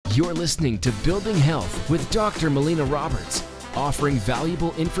You're listening to Building Health with Dr. Melina Roberts, offering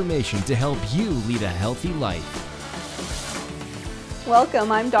valuable information to help you lead a healthy life.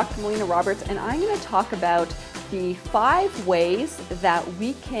 Welcome, I'm Dr. Melina Roberts, and I'm going to talk about the 5 ways that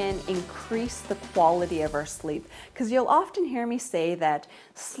we can increase the quality of our sleep. Because you'll often hear me say that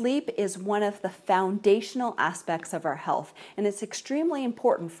sleep is one of the foundational aspects of our health, and it's extremely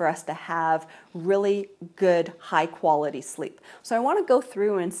important for us to have really good, high quality sleep. So I want to go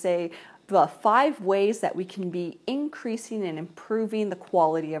through and say the 5 ways that we can be increasing and improving the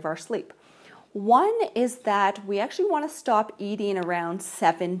quality of our sleep. One is that we actually want to stop eating around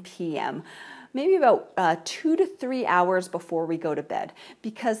 7 p.m., maybe about 2 to 3 hours before we go to bed,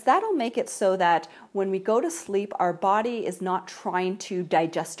 because that'll make it so that when we go to sleep, our body is not trying to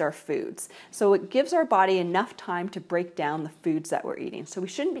digest our foods. So it gives our body enough time to break down the foods that we're eating. So we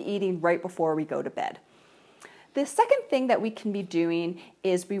shouldn't be eating right before we go to bed. The second thing that we can be doing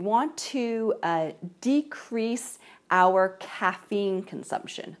is we want to decrease our caffeine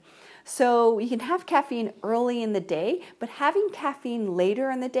consumption. So you can have caffeine early in the day, but having caffeine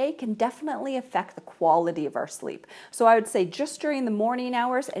later in the day can definitely affect the quality of our sleep. So I would say just during the morning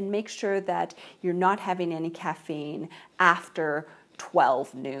hours, and make sure that you're not having any caffeine after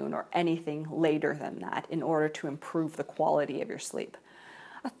 12 noon or anything later than that in order to improve the quality of your sleep.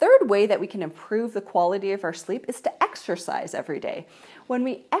 A third way that we can improve the quality of our sleep is to exercise every day. When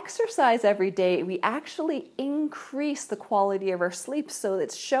we exercise every day, we actually increase the quality of our sleep. So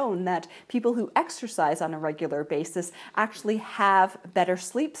it's shown that people who exercise on a regular basis actually have better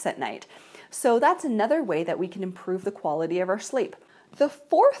sleeps at night. So that's another way that we can improve the quality of our sleep. The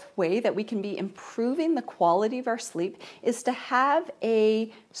fourth way that we can be improving the quality of our sleep is to have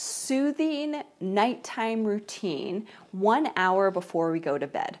a soothing nighttime routine 1 hour before we go to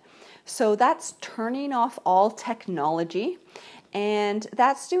bed. So that's turning off all technology, and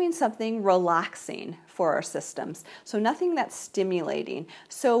that's doing something relaxing for our systems. So nothing that's stimulating.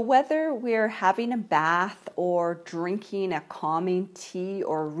 So whether we're having a bath or drinking a calming tea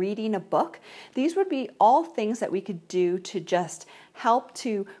or reading a book, these would be all things that we could do to just help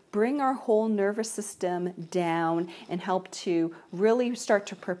to bring our whole nervous system down and help to really start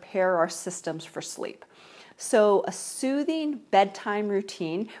to prepare our systems for sleep. So a soothing bedtime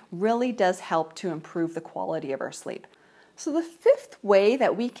routine really does help to improve the quality of our sleep. So the fifth way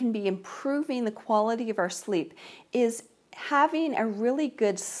that we can be improving the quality of our sleep is having a really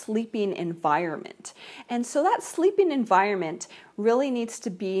good sleeping environment. And so that sleeping environment really needs to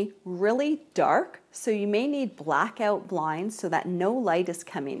be really dark. So you may need blackout blinds so that no light is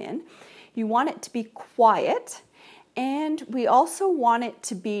coming in. You want it to be quiet. And we also want it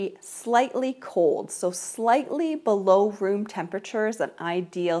to be slightly cold, so slightly below room temperature is an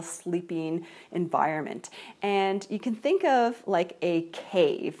ideal sleeping environment. And you can think of like a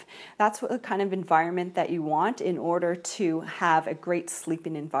cave. That's what the kind of environment that you want in order to have a great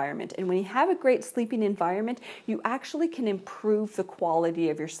sleeping environment. And when you have a great sleeping environment, you actually can improve the quality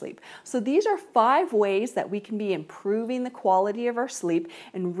of your sleep. So these are 5 ways that we can be improving the quality of our sleep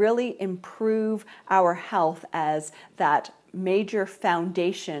and really improve our health, as that major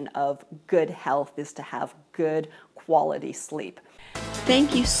foundation of good health is to have good quality sleep.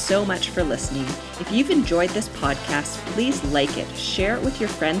 Thank you so much for listening. If you've enjoyed this podcast, please like it, share it with your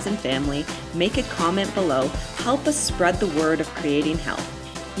friends and family, make a comment below, help us spread the word of creating health.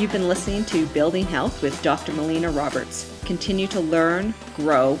 You've been listening to Building Health with Dr. Melina Roberts. Continue to learn,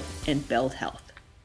 grow, and build health.